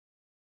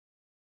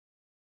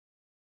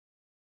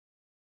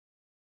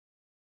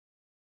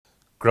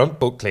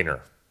Grunt Boat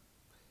Cleaner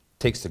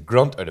takes the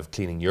grunt out of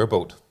cleaning your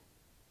boat.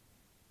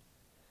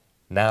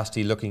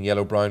 Nasty looking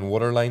yellow-brown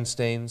waterline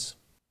stains,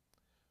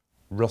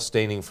 rust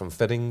staining from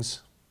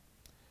fittings,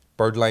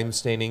 birdlime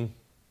staining,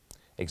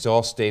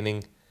 exhaust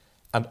staining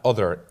and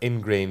other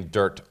ingrained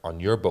dirt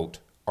on your boat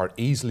are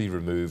easily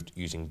removed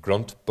using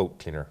Grunt Boat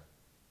Cleaner.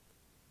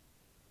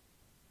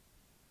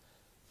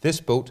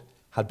 This boat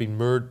had been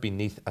moored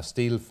beneath a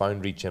steel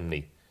foundry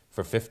chimney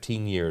for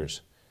 15 years,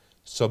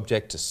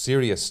 subject to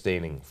serious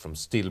staining from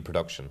steel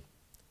production.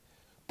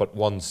 But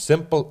one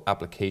simple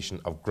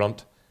application of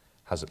Grunt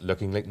has it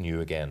looking like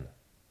new again.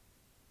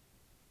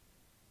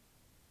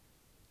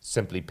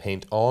 Simply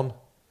paint on,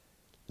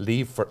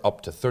 leave for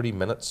up to 30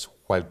 minutes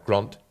while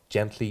Grunt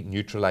gently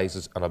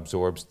neutralizes and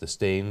absorbs the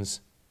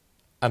stains,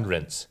 and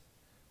rinse.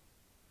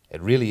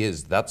 It really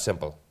is that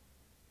simple.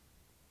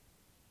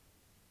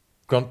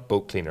 Grunt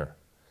Boat Cleaner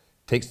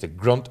takes the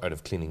grunt out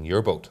of cleaning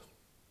your boat.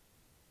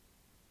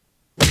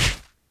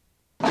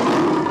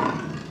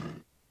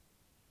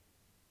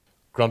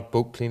 Grunt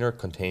Boat Cleaner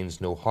contains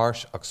no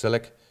harsh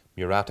oxalic,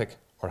 muriatic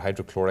or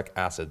hydrochloric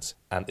acids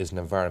and is an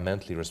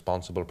environmentally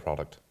responsible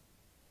product.